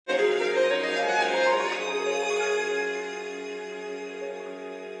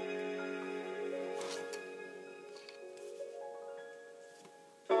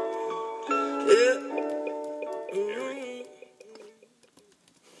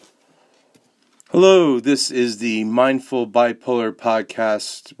Hello, this is the Mindful Bipolar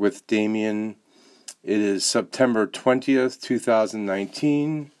Podcast with Damien. It is September 20th,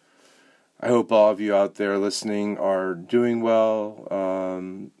 2019. I hope all of you out there listening are doing well.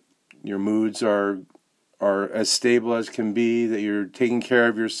 Your moods are as stable as can be, that you're taking care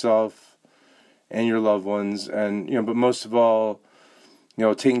of yourself and your loved ones, and but most of all,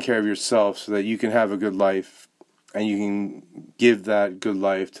 taking care of yourself so that you can have a good life and you can give that good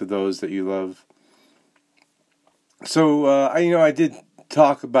life to those that you love. So, I did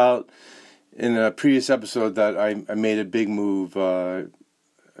talk about in a previous episode that I made a big move, a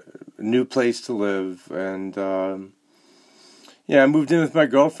new place to live, and I moved in with my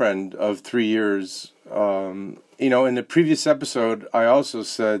girlfriend of 3 years. In the previous episode, I also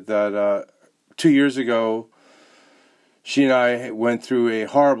said that 2 years ago, she and I went through a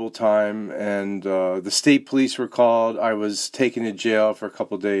horrible time, and the state police were called. I was taken to jail for a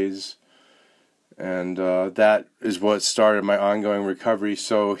couple days. And that is what started my ongoing recovery.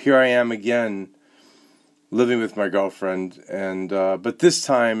 So here I am again, living with my girlfriend, and but this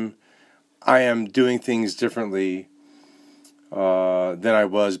time I am doing things differently than I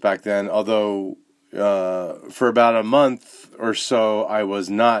was back then. Although for about a month or so, I was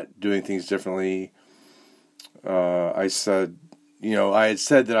not doing things differently. I had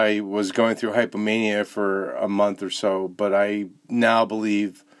said that I was going through hypomania for a month or so, but I now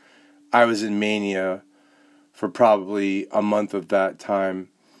believe I was in mania for probably a month of that time.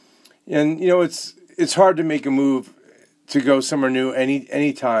 And, it's hard to make a move to go somewhere new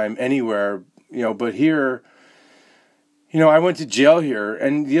anytime, anywhere, but here, I went to jail here.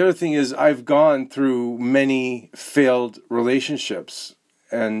 And the other thing is I've gone through many failed relationships,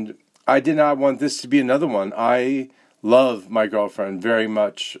 and I did not want this to be another one. I love my girlfriend very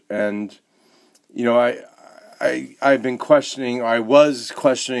much, and, I've been questioning, I was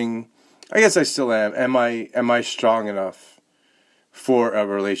questioning, I guess I still am. Am I strong enough for a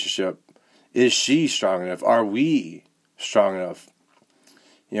relationship? Is she strong enough? Are we strong enough?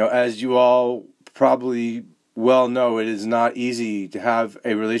 As you all probably well know, it is not easy to have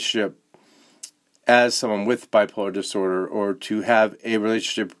a relationship as someone with bipolar disorder, or to have a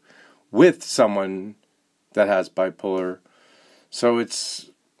relationship with someone that has bipolar. So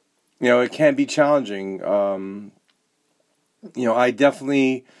it's, it can be challenging. I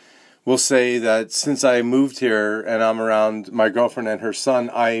definitely will say that since I moved here and I'm around my girlfriend and her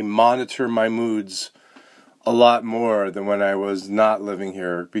son, I monitor my moods a lot more than when I was not living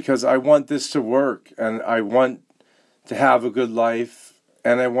here, because I want this to work, and I want to have a good life,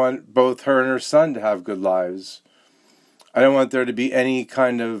 and I want both her and her son to have good lives. I don't want there to be any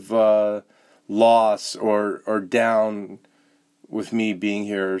kind of loss or down with me being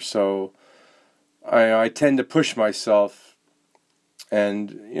here. So I tend to push myself.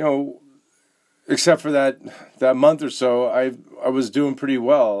 And, except for that month or so, I was doing pretty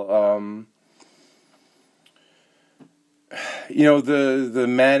well. The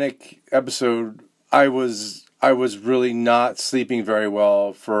manic episode, I was really not sleeping very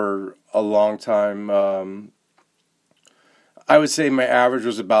well for a long time. I would say my average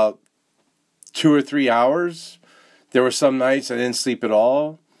was about 2 or 3 hours. There were some nights I didn't sleep at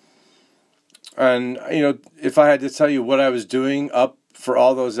all. And, if I had to tell you what I was doing up for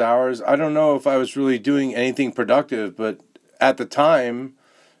all those hours, I don't know if I was really doing anything productive, but at the time,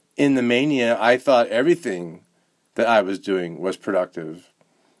 in the mania, I thought everything that I was doing was productive.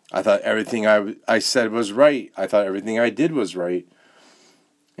 I thought everything I said was right. I thought everything I did was right.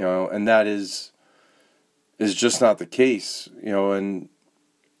 And that is just not the case. And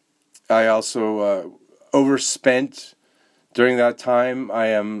I also overspent during that time. I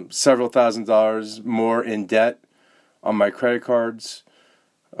am several $1,000s more in debt on my credit cards.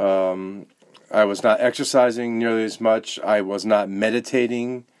 I was not exercising nearly as much. I was not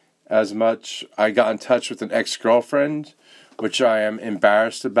meditating as much. I got in touch with an ex-girlfriend, which I am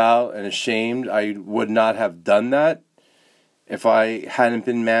embarrassed about and ashamed. I would not have done that if I hadn't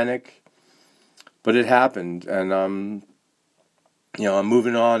been manic, but it happened, and I'm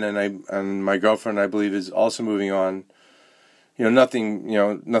moving on, and my girlfriend, I believe, is also moving on. Nothing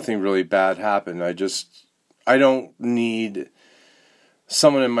really bad happened. I don't need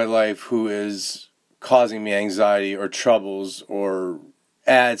someone in my life who is causing me anxiety or troubles or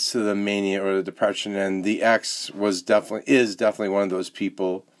adds to the mania or the depression. And the ex is definitely one of those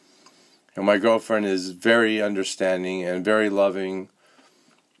people. And my girlfriend is very understanding and very loving,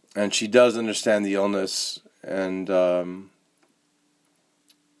 and she does understand the illness. And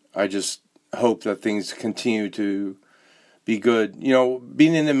I just hope that things continue to be good.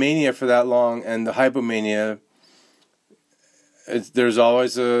 Being in the mania for that long and the hypomania, there's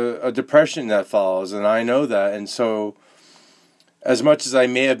always a depression that follows, and I know that. And so, as much as I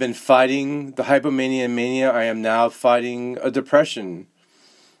may have been fighting the hypomania and mania, I am now fighting a depression.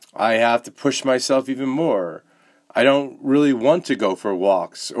 I have to push myself even more. I don't really want to go for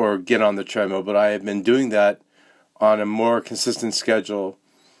walks or get on the treadmill, but I have been doing that on a more consistent schedule.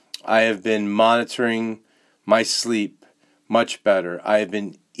 I have been monitoring my sleep much better. I have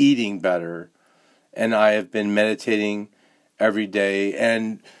been eating better, and I have been meditating every day.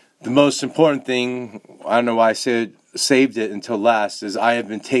 And the most important thing, I don't know why I saved it until last, is I have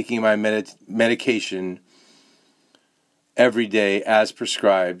been taking my medication every day as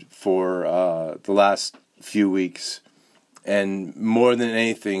prescribed for the last few weeks. And more than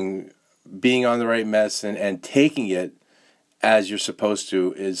anything, being on the right medicine and taking it as you're supposed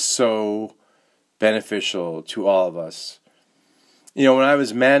to is so beneficial to all of us. You know, when I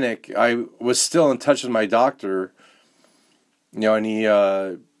was manic, I was still in touch with my doctor, you know, and he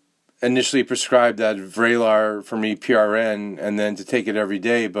initially prescribed that Vraylar for me, PRN, and then to take it every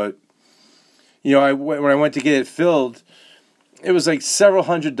day. But, you know, when I went to get it filled, it was like several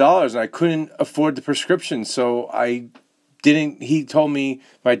 $100s, and I couldn't afford the prescription, so I didn't. He told me,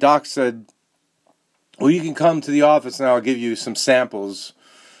 my doc said, well, you can come to the office and I'll give you some samples,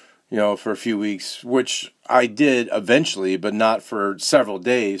 you know, for a few weeks, which I did eventually, but not for several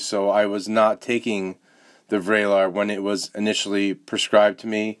days. So I was not taking the Vraylar when it was initially prescribed to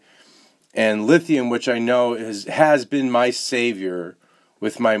me. And lithium, which I know has been my savior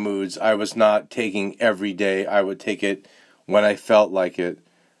with my moods, I was not taking every day. I would take it when I felt like it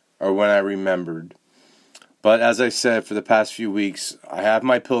or when I remembered. But as I said, for the past few weeks, I have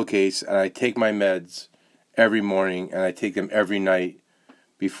my pillowcase and I take my meds every morning, and I take them every night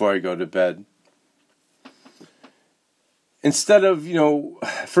before I go to bed. Instead of, you know,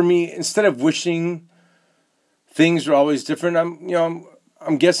 for me, instead of wishing things were always different,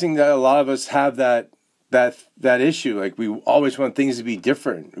 I'm guessing that a lot of us have that issue. Like, we always want things to be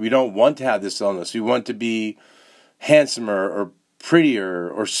different. We don't want to have this illness. We want to be handsomer or prettier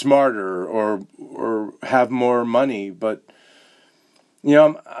or smarter or have more money. But, you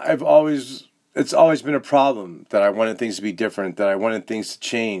know, it's always been a problem that I wanted things to be different, that I wanted things to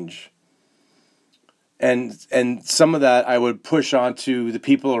change. And some of that I would push onto the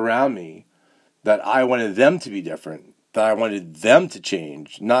people around me, that I wanted them to be different, that I wanted them to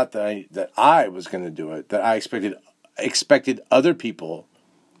change, not that I was going to do it, that I expected other people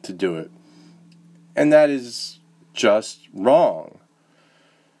to do it. And that is just wrong.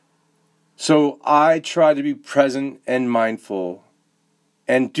 So I try to be present and mindful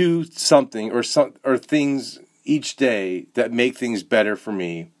and do something or things each day that make things better for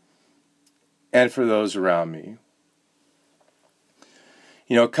me and for those around me.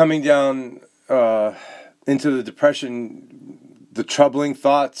 You know, coming down into the depression, the troubling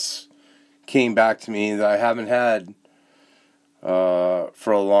thoughts came back to me that I haven't had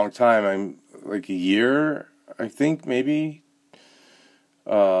for a long time. I'm like a year, I think, maybe.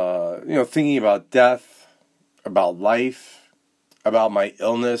 You know, thinking about death, about life, about my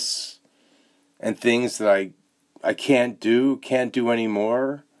illness, and things that I can't do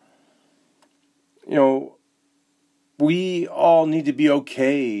anymore. You know, we all need to be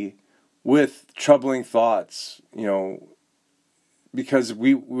okay with troubling thoughts, you know, because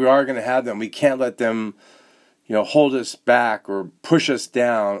we are going to have them. We can't let them, you know, hold us back or push us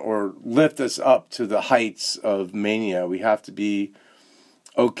down or lift us up to the heights of mania. We have to be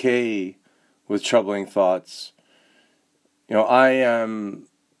okay with troubling thoughts. You know, I am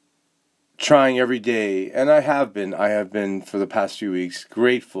trying every day, and I have been for the past few weeks,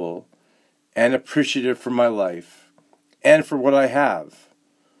 grateful and appreciative for my life and for what I have.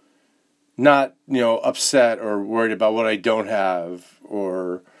 Not, you know, upset or worried about what I don't have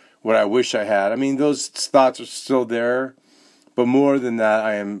or what I wish I had. I mean, those thoughts are still there, but more than that,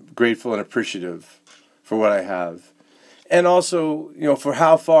 I am grateful and appreciative for what I have. And also, you know, for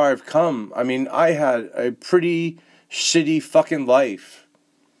how far I've come. I mean, I had a pretty shitty fucking life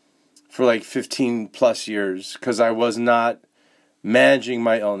for like 15 plus years because I was not managing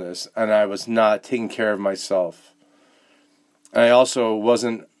my illness and I was not taking care of myself. And I also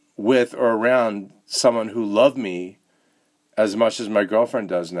wasn't with or around someone who loved me as much as my girlfriend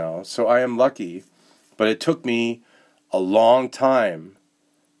does now. So I am lucky, but it took me a long time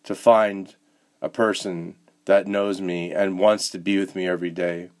to find a person that knows me and wants to be with me every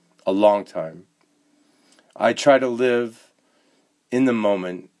day. A long time. I try to live in the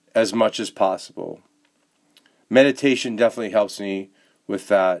moment as much as possible. Meditation definitely helps me with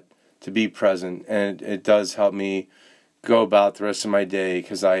that, to be present, and it does help me go about the rest of my day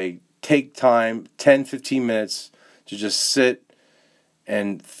because I take time, 10, 15 minutes, to just sit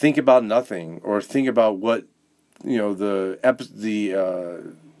and think about nothing, or think about what the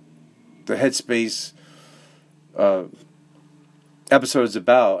Headspace episode is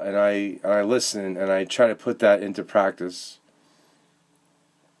about, and I listen and I try to put that into practice.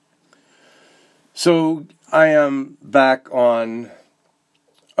 So I am back on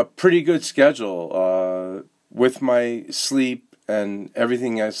a pretty good schedule with my sleep and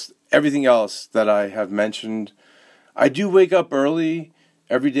everything else that I have mentioned. I do wake up early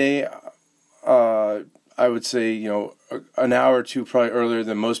every day. I would say, an hour or two probably earlier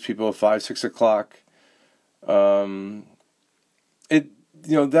than most people, 5, 6 o'clock.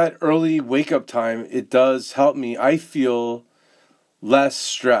 That early wake up time, it does help me. I feel less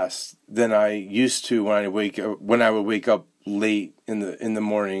stressed than I used to when I would wake up late in the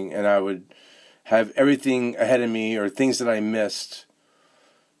morning, and I would have everything ahead of me or things that I missed.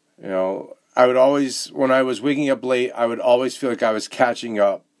 I would always, when I was waking up late, I would always feel like I was catching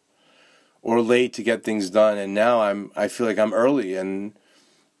up or late to get things done. And now I feel like I'm early and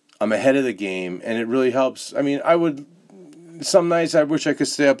I'm ahead of the game, and it really helps. I mean, some nights I wish I could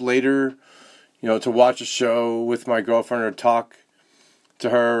stay up later, to watch a show with my girlfriend or talk to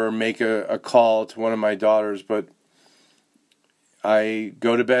her or make a call to one of my daughters, but I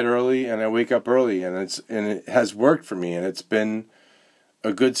go to bed early and I wake up early, and it has worked for me, and it's been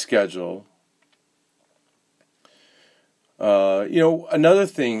a good schedule. Another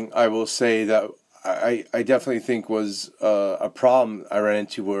thing I will say that I definitely think was a problem I ran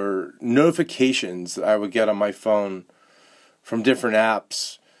into were notifications that I would get on my phone from different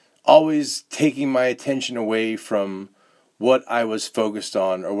apps, always taking my attention away from what I was focused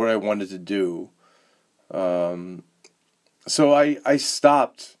on or what I wanted to do. So I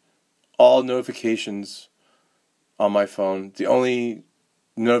stopped all notifications on my phone. The only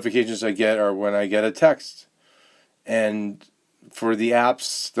notifications I get are when I get a text. And for the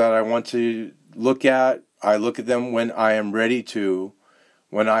apps that I want to look at, I look at them when I am ready to,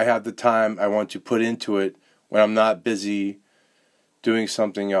 when I have the time I want to put into it, when I'm not busy doing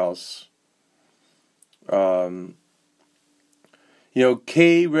something else.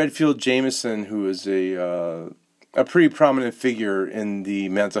 Kay Redfield Jamison, who is a pretty prominent figure in the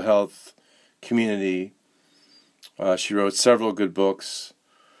mental health community, she wrote several good books.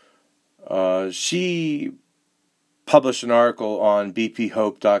 She published an article on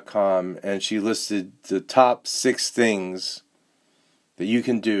bphope.com, and she listed the top 6 things that you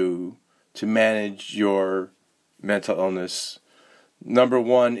can do to manage your mental illness. Number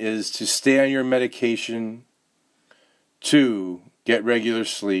 1 is to stay on your medication. 2, get regular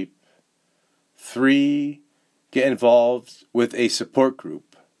sleep. 3, get involved with a support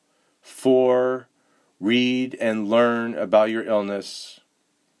group. 4, read and learn about your illness.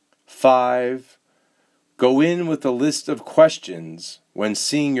 5, go in with a list of questions when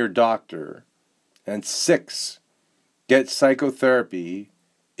seeing your doctor. And 6, get psychotherapy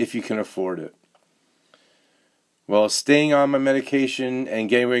if you can afford it. Well, staying on my medication and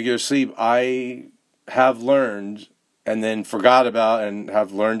getting regular sleep, I have learned and then forgot about and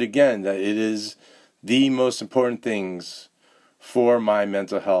have learned again that it is the most important things for my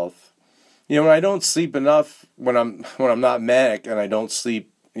mental health. When I don't sleep enough, when I'm not manic and I don't sleep,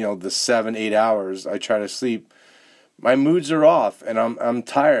 the 7-8 hours I try to sleep, my moods are off and I'm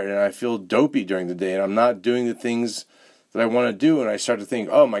tired and I feel dopey during the day and I'm not doing the things that I want to do, and I start to think,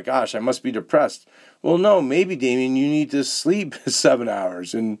 oh my gosh, I must be depressed. Well, no, maybe, Damien, you need to sleep 7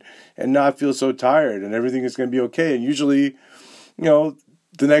 hours and not feel so tired, and everything is going to be okay. And usually, the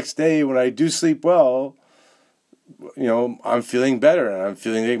next day when I do sleep well, I'm feeling better and I'm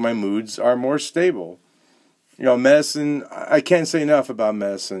feeling like my moods are more stable. Medicine, I can't say enough about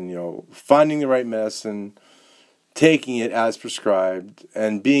medicine. Finding the right medicine, taking it as prescribed,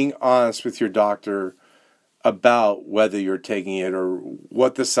 and being honest with your doctor about whether you're taking it or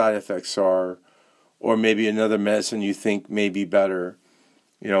what the side effects are, or maybe another medicine you think may be better.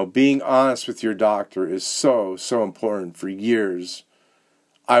 Being honest with your doctor is so, so important. For years,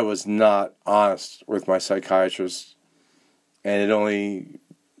 I was not honest with my psychiatrist, and it only,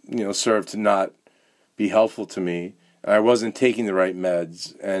 served to not be helpful to me. I wasn't taking the right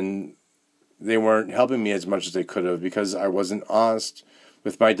meds, and they weren't helping me as much as they could have because I wasn't honest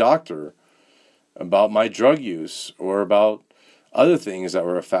with my doctor about my drug use or about other things that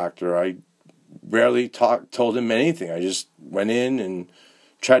were a factor. I rarely told him anything. I just went in and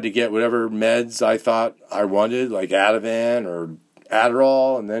tried to get whatever meds I thought I wanted, like Ativan or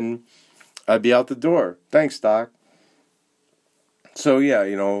Adderall, and then I'd be out the door. Thanks, doc. So yeah,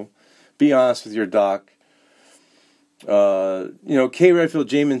 be honest with your doc. K. Redfield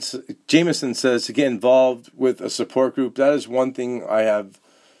Jameson says to get involved with a support group. That is one thing I have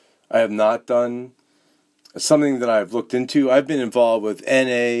not done. Something that I've looked into. I've been involved with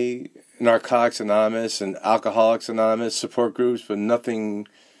NA, Narcotics Anonymous, and Alcoholics Anonymous support groups, but nothing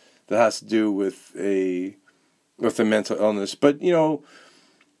that has to do with a mental illness. But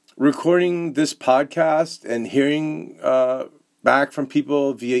recording this podcast and hearing back from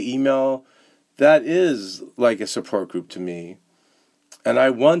people via email, that is like a support group to me. And I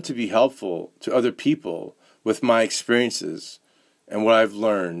want to be helpful to other people with my experiences and what I've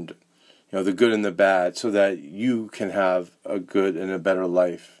learned, the good and the bad, so that you can have a good and a better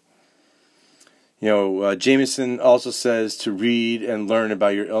life. Jameson also says to read and learn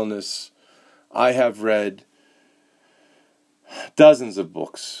about your illness. I have read dozens of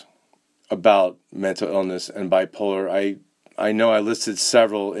books about mental illness and bipolar. I know I listed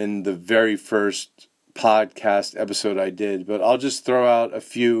several in the very first podcast episode I did, but I'll just throw out a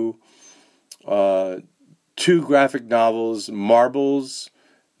few. 2 graphic novels, Marbles,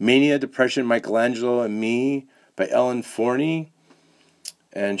 Mania, Depression, Michelangelo, and Me by Ellen Forney.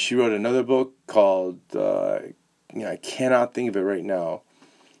 And she wrote another book called, I cannot think of it right now.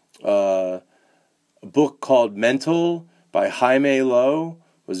 A book called Mental by Jaime Lowe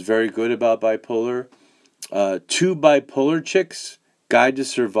was very good about bipolar. 2 Bipolar Chicks, Guide to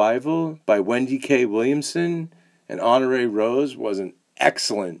Survival by Wendy K. Williamson and Honore Rose was an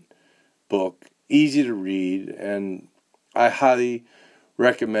excellent book, easy to read, and I highly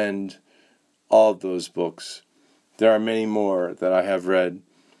recommend all of those books. There are many more that I have read.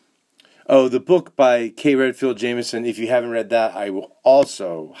 Oh, the book by K. Redfield Jameson, if you haven't read that, I will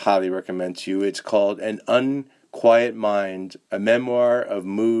also highly recommend to you. It's called An Unquiet Mind, a memoir of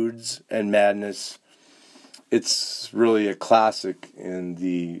moods and madness. It's really a classic in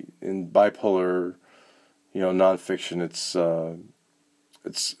bipolar, nonfiction.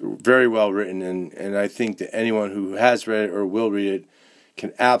 It's very well written, and I think that anyone who has read it or will read it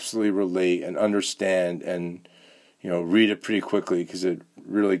can absolutely relate and understand and read it pretty quickly because it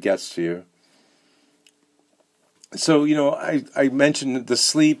really gets to you. So, I mentioned the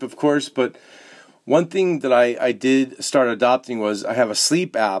sleep, of course, but one thing that I did start adopting was I have a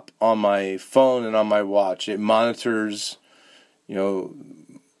sleep app on my phone and on my watch. It monitors, the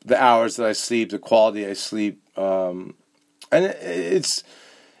hours that I sleep, the quality I sleep, and it's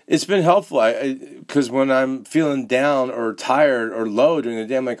been helpful. Because when I'm feeling down or tired or low during the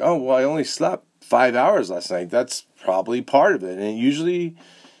day, I'm like, oh, well, I only slept 5 hours last night. That's probably part of it, and usually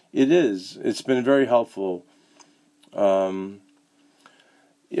it is. It's been very helpful. I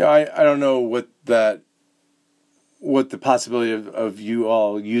don't know what the possibility of you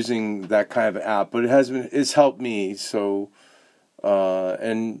all using that kind of app, but it's helped me. So, for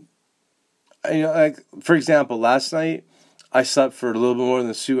example, last night I slept for a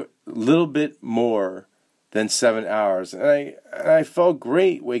little bit more than 7 hours, and I felt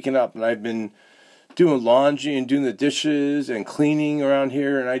great waking up, and I've been doing laundry and doing the dishes and cleaning around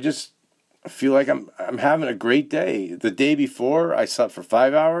here, and I just feel like I'm having a great day. The day before, I slept for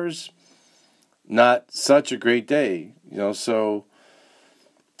 5 hours. Not such a great day, so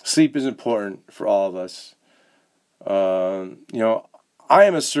sleep is important for all of us. I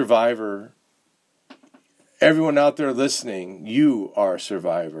am a survivor. Everyone out there listening, you are a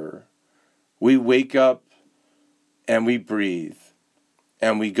survivor. We wake up and we breathe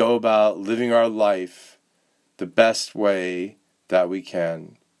and we go about living our life the best way that we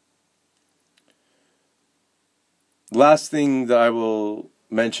can. Last thing that I will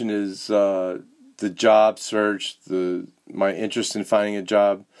mention is the job search, my interest in finding a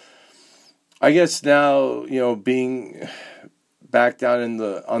job. I guess now, being back down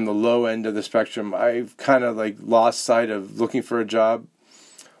on the low end of the spectrum, I've kind of lost sight of looking for a job.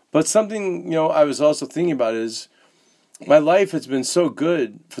 But something, I was also thinking about is my life has been so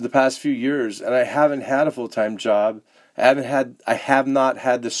good for the past few years, and I haven't had a full-time job. I have not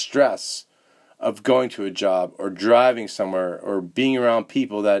had the stress of going to a job or driving somewhere or being around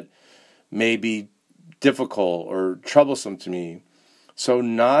people that may be difficult or troublesome to me. So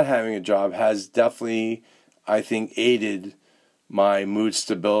not having a job has definitely, I think, aided my mood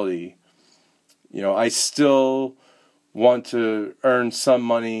stability. I still want to earn some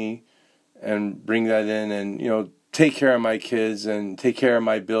money and bring that in and, take care of my kids and take care of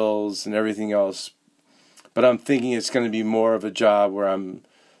my bills and everything else. But I'm thinking it's going to be more of a job where I'm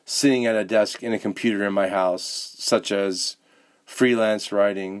sitting at a desk in a computer in my house, such as freelance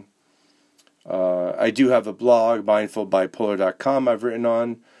writing. I do have a blog, mindfulbipolar.com, I've written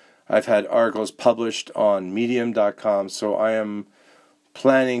on. I've had articles published on medium.com, so I am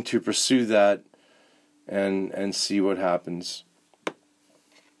planning to pursue that and see what happens.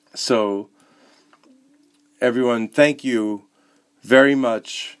 So, everyone, thank you very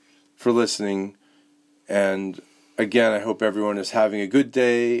much for listening. And again, I hope everyone is having a good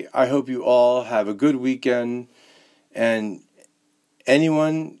day. I hope you all have a good weekend. And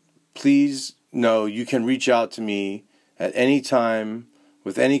anyone, please know you can reach out to me at any time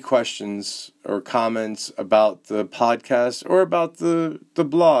with any questions or comments about the podcast or about the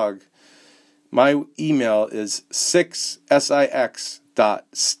blog. My email is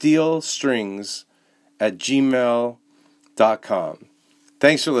six.steelstrings@gmail.com.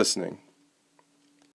 Thanks for listening.